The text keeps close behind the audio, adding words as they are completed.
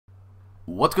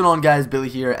What's going on, guys? Billy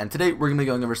here, and today we're going to be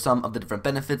going over some of the different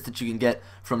benefits that you can get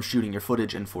from shooting your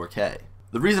footage in 4K.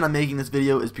 The reason I'm making this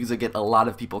video is because I get a lot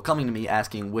of people coming to me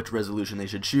asking which resolution they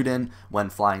should shoot in when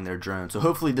flying their drone, so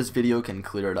hopefully this video can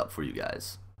clear it up for you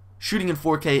guys. Shooting in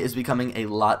 4K is becoming a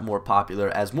lot more popular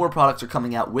as more products are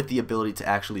coming out with the ability to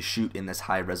actually shoot in this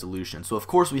high resolution. So of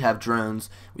course we have drones,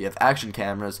 we have action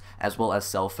cameras, as well as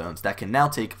cell phones that can now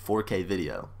take 4K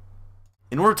video.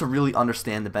 In order to really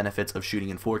understand the benefits of shooting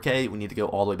in 4K, we need to go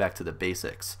all the way back to the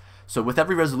basics. So with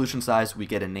every resolution size, we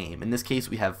get a name. In this case,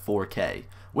 we have 4K.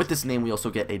 With this name, we also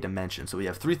get a dimension. So we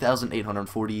have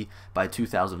 3840 by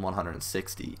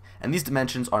 2160. And these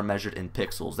dimensions are measured in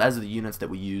pixels. That is the units that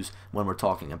we use when we're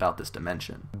talking about this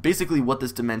dimension. Basically, what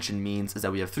this dimension means is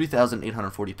that we have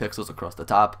 3840 pixels across the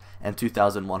top and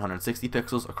 2160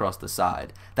 pixels across the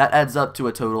side. That adds up to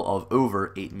a total of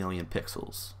over 8 million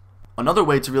pixels. Another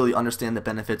way to really understand the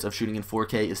benefits of shooting in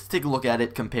 4K is to take a look at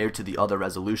it compared to the other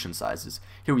resolution sizes.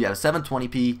 Here we have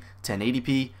 720p,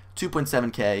 1080p,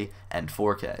 2.7K, and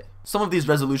 4K. Some of these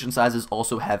resolution sizes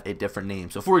also have a different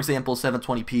name. So for example,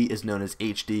 720p is known as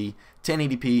HD,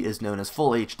 1080p is known as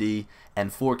Full HD, and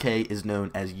 4K is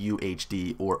known as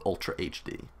UHD or Ultra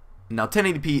HD. Now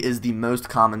 1080p is the most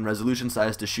common resolution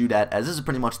size to shoot at, as this is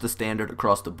pretty much the standard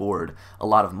across the board. A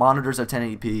lot of monitors are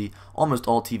 1080p, almost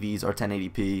all TVs are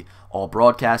 1080p, all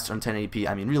broadcasts are 1080p.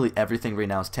 I mean, really everything right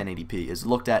now is 1080p, is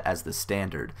looked at as the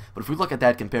standard. But if we look at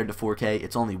that compared to 4K,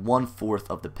 it's only 1/4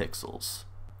 of the pixels.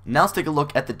 Now let's take a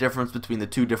look at the difference between the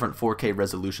two different 4K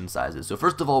resolution sizes. So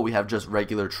first of all, we have just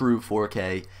regular true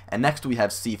 4K, and next we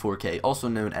have C4K, also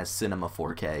known as Cinema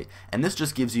 4K, and this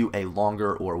just gives you a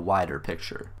longer or wider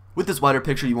picture. With this wider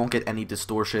picture, you won't get any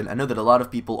distortion. I know that a lot of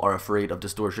people are afraid of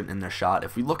distortion in their shot.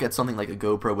 If we look at something like a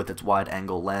GoPro with its wide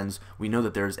angle lens, we know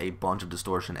that there's a bunch of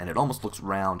distortion and it almost looks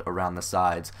round around the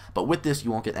sides. But with this,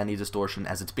 you won't get any distortion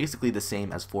as it's basically the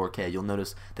same as 4K. You'll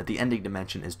notice that the ending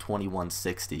dimension is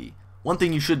 2160. One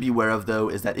thing you should be aware of though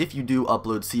is that if you do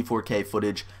upload C4K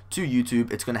footage to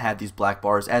YouTube, it's going to have these black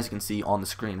bars as you can see on the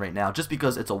screen right now, just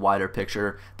because it's a wider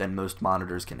picture than most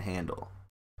monitors can handle.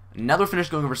 Now that we're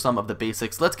finished going over some of the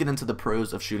basics, let's get into the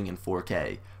pros of shooting in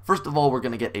 4K. First of all, we're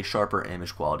going to get a sharper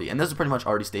image quality, and this is pretty much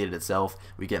already stated itself.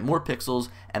 We get more pixels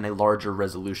and a larger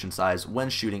resolution size when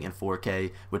shooting in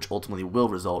 4K, which ultimately will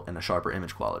result in a sharper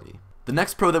image quality. The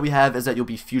next pro that we have is that you'll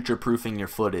be future-proofing your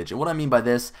footage, and what I mean by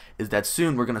this is that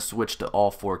soon we're going to switch to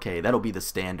all 4K. That'll be the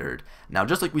standard. Now,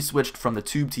 just like we switched from the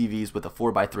tube TVs with a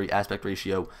 4:3 aspect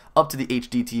ratio up to the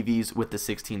HD TVs with the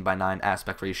 16:9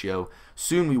 aspect ratio,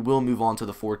 soon we will move on to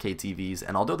the 4K TVs,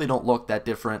 and although they don't look that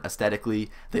different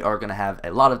aesthetically, they are going to have a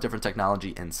lot of different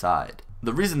technology inside.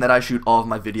 The reason that I shoot all of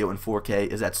my video in 4K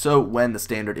is that so when the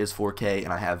standard is 4K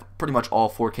and I have pretty much all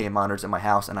 4K monitors in my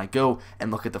house and I go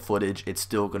and look at the footage, it's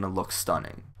still going to look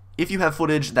stunning. If you have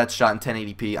footage that's shot in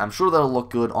 1080p, I'm sure that'll look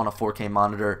good on a 4K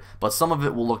monitor, but some of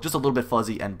it will look just a little bit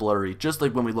fuzzy and blurry, just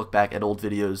like when we look back at old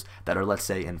videos that are, let's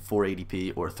say, in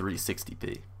 480p or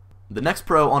 360p. The next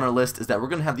pro on our list is that we're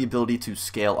going to have the ability to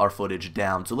scale our footage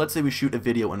down. So let's say we shoot a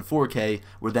video in 4K,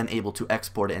 we're then able to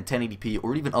export it in 1080p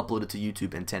or even upload it to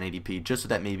YouTube in 1080p, just so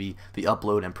that maybe the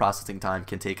upload and processing time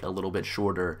can take a little bit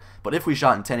shorter. But if we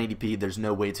shot in 1080p, there's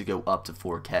no way to go up to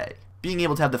 4K. Being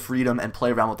able to have the freedom and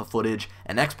play around with the footage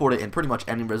and export it in pretty much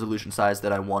any resolution size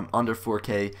that I want under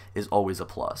 4K is always a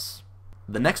plus.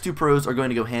 The next two pros are going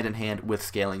to go hand in hand with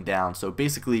scaling down, so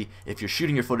basically if you're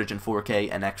shooting your footage in 4K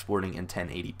and exporting in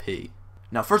 1080p.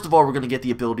 Now first of all, we're going to get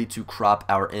the ability to crop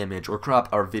our image or crop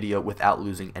our video without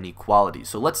losing any quality.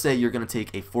 So let's say you're going to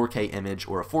take a 4K image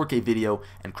or a 4K video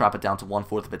and crop it down to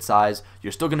 1/4 of its size.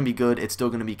 You're still going to be good, it's still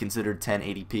going to be considered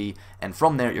 1080p, and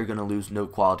from there you're going to lose no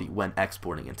quality when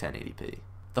exporting in 1080p.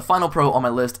 The final pro on my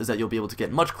list is that you'll be able to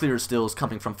get much clearer stills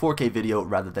coming from 4K video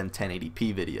rather than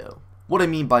 1080p video. What I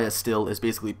mean by a still is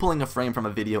basically pulling a frame from a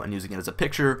video and using it as a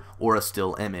picture or a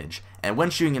still image. And when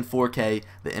shooting in 4K,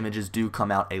 the images do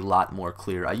come out a lot more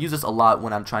clear. I use this a lot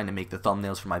when I'm trying to make the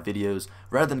thumbnails for my videos.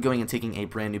 Rather than going and taking a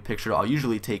brand new picture, I'll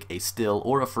usually take a still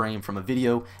or a frame from a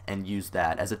video and use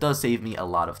that, as it does save me a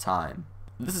lot of time.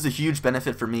 This is a huge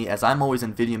benefit for me as I'm always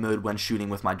in video mode when shooting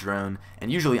with my drone,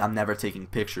 and usually I'm never taking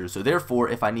pictures, so therefore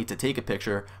if I need to take a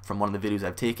picture from one of the videos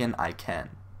I've taken, I can.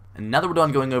 And now that we're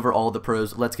done going over all the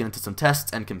pros, let's get into some tests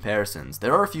and comparisons.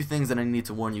 There are a few things that I need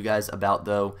to warn you guys about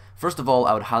though. First of all,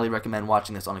 I would highly recommend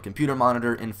watching this on a computer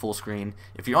monitor in full screen.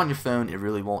 If you're on your phone, it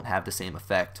really won't have the same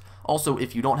effect. Also,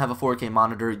 if you don't have a 4K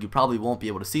monitor, you probably won't be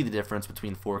able to see the difference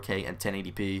between 4K and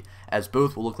 1080p, as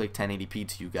both will look like 1080p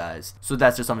to you guys. So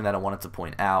that's just something that I wanted to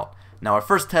point out. Now our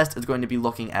first test is going to be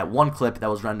looking at one clip that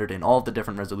was rendered in all of the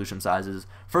different resolution sizes.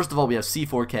 First of all, we have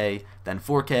C4K, then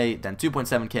 4K, then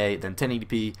 2.7K, then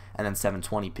 1080p, and then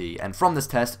 720p. And from this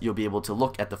test, you'll be able to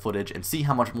look at the footage and see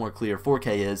how much more clear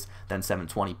 4K is than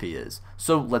 720p is.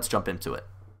 So let's jump into it.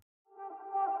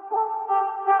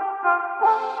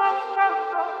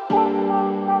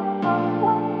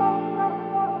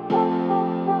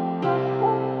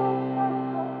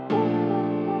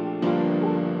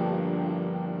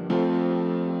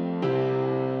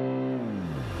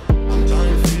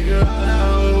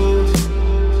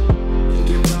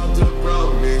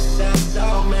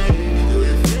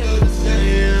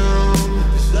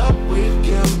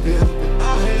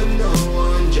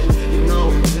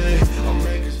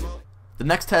 The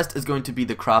next test is going to be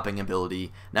the cropping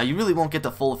ability. Now you really won't get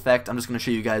the full effect. I'm just going to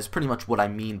show you guys pretty much what I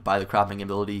mean by the cropping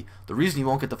ability. The reason you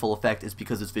won't get the full effect is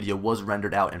because this video was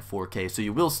rendered out in 4K, so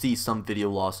you will see some video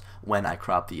loss when I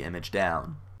crop the image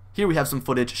down. Here we have some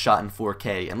footage shot in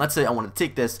 4K, and let's say I wanted to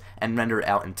take this and render it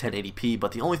out in 1080p,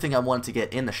 but the only thing I wanted to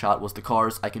get in the shot was the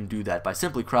cars. I can do that by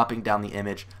simply cropping down the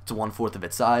image to 1/4 of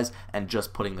its size and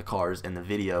just putting the cars in the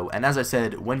video. And as I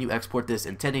said, when you export this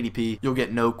in 1080p, you'll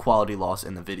get no quality loss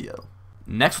in the video.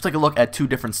 Next, we'll take a look at two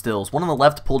different stills, one on the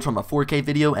left pulled from a 4K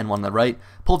video and one on the right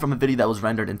pulled from a video that was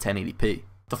rendered in 1080p.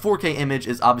 The 4K image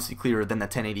is obviously clearer than the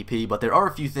 1080p, but there are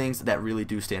a few things that really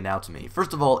do stand out to me.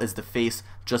 First of all is the face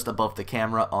just above the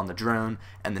camera on the drone,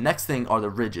 and the next thing are the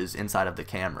ridges inside of the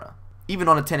camera. Even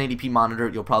on a 1080p monitor,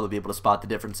 you'll probably be able to spot the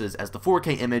differences, as the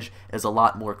 4K image is a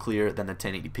lot more clear than the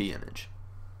 1080p image.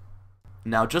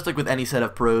 Now, just like with any set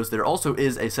of pros, there also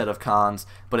is a set of cons,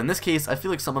 but in this case, I feel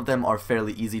like some of them are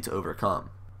fairly easy to overcome.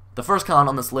 The first con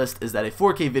on this list is that a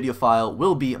 4K video file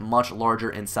will be much larger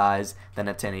in size than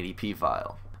a 1080p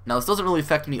file. Now, this doesn't really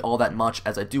affect me all that much,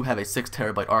 as I do have a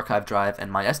 6TB archive drive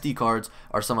and my SD cards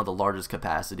are some of the largest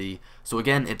capacity. So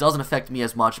again, it doesn't affect me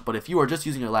as much, but if you are just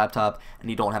using your laptop and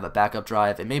you don't have a backup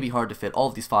drive, it may be hard to fit all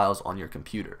of these files on your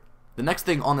computer. The next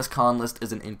thing on this con list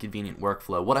is an inconvenient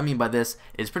workflow. What I mean by this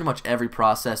is pretty much every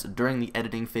process during the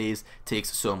editing phase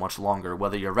takes so much longer.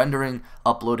 Whether you're rendering,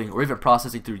 uploading, or even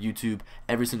processing through YouTube,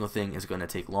 every single thing is going to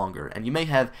take longer. And you may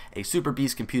have a super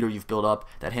beast computer you've built up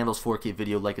that handles 4K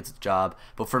video like it's a job,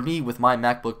 but for me, with my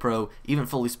MacBook Pro, even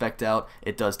fully spec'd out,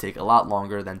 it does take a lot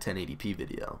longer than 1080p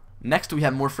video. Next, we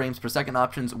have more frames per second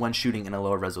options when shooting in a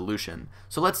lower resolution.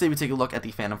 So let's say we take a look at the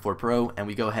Phantom 4 Pro and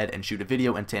we go ahead and shoot a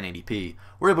video in 1080p.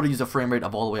 We're able to use a frame rate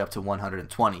of all the way up to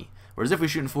 120, whereas if we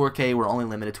shoot in 4K, we're only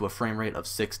limited to a frame rate of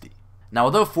 60. Now,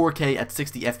 although 4K at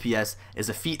 60 FPS is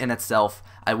a feat in itself,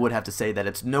 I would have to say that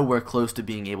it's nowhere close to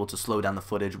being able to slow down the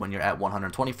footage when you're at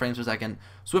 120 frames per second,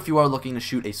 so if you are looking to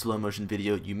shoot a slow motion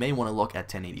video, you may want to look at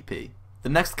 1080p. The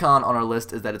next con on our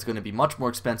list is that it's going to be much more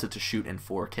expensive to shoot in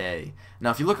 4K. Now,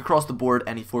 if you look across the board,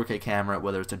 any 4K camera,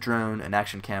 whether it's a drone, an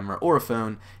action camera, or a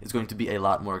phone, is going to be a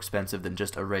lot more expensive than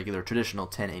just a regular traditional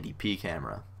 1080p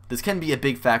camera. This can be a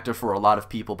big factor for a lot of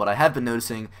people, but I have been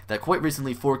noticing that quite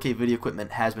recently 4K video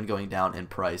equipment has been going down in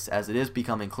price, as it is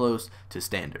becoming close to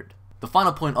standard. The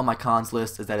final point on my cons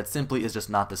list is that it simply is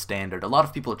just not the standard. A lot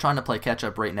of people are trying to play catch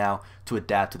up right now to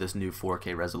adapt to this new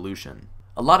 4K resolution.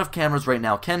 A lot of cameras right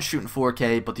now can shoot in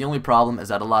 4K, but the only problem is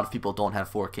that a lot of people don't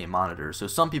have 4K monitors. So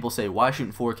some people say, why shoot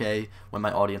in 4K when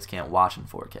my audience can't watch in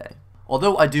 4K?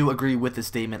 Although I do agree with this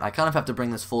statement, I kind of have to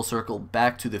bring this full circle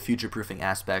back to the future-proofing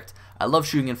aspect. I love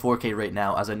shooting in 4K right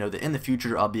now, as I know that in the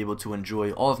future I'll be able to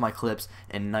enjoy all of my clips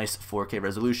in nice 4K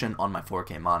resolution on my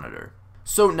 4K monitor.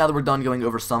 So now that we're done going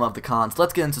over some of the cons,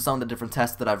 let's get into some of the different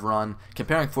tests that I've run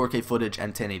comparing 4K footage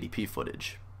and 1080p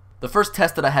footage. The first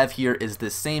test that I have here is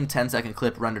this same 10-second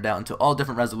clip rendered out into all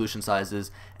different resolution sizes,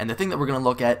 and the thing that we're going to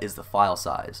look at is the file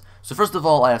size. So first of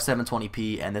all, I have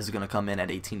 720p, and this is going to come in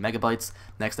at 18 megabytes.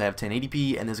 Next, I have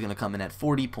 1080p, and this is going to come in at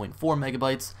 40.4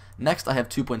 megabytes. Next, I have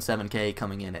 2.7K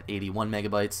coming in at 81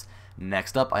 megabytes.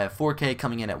 Next up, I have 4K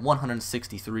coming in at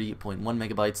 163.1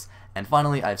 megabytes, and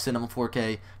finally, I have Cinema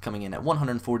 4K coming in at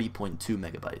 140.2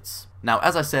 megabytes. Now,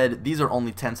 as I said, these are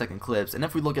only 10-second clips, and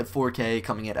if we look at 4K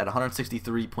coming in at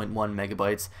 163.1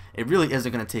 megabytes, it really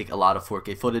isn't going to take a lot of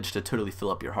 4K footage to totally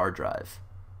fill up your hard drive.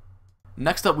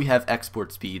 Next up, we have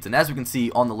export speeds, and as we can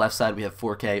see, on the left side we have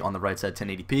 4K, on the right side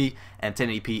 1080p, and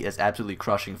 1080p is absolutely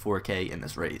crushing 4K in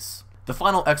this race. The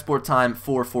final export time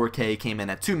for 4K came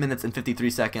in at 2 minutes and 53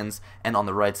 seconds, and on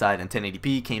the right side in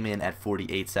 1080p came in at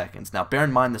 48 seconds. Now bear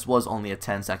in mind this was only a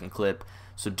 10-second clip,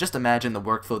 So just imagine the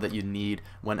workflow that you need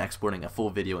when exporting a full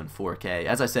video in 4K.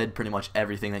 As I said, pretty much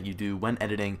everything that you do when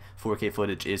editing 4K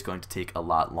footage is going to take a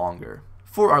lot longer.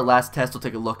 For our last test, we'll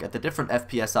take a look at the different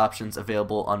FPS options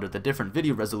available under the different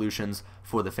video resolutions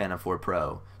for the Phantom 4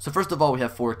 Pro. So first of all, we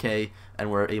have 4K, and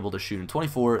we're able to shoot in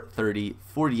 24, 30,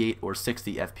 48, or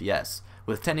 60 FPS.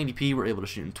 With 1080p, we're able to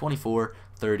shoot in 24,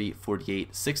 30,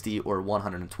 48, 60, or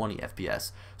 120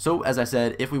 FPS. So as I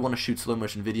said, if we want to shoot slow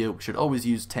motion video, we should always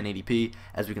use 1080p,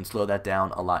 as we can slow that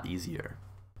down a lot easier.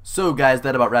 So guys,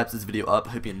 that about wraps this video up.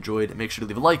 I hope you enjoyed. Make sure to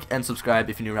leave a like and subscribe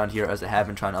if you're new around here, as I have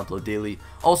been trying to upload daily.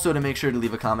 Also, to make sure to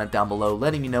leave a comment down below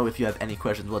letting me know if you have any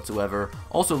questions whatsoever.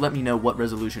 Also, let me know what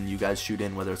resolution you guys shoot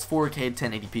in, whether it's 4K,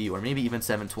 1080p, or maybe even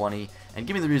 720, and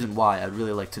give me the reason why. I'd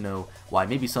really like to know why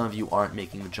maybe some of you aren't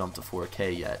making the jump to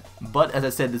 4K yet. But as I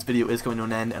said, this video is coming to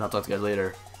an end, and I'll talk to you guys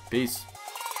later. Peace.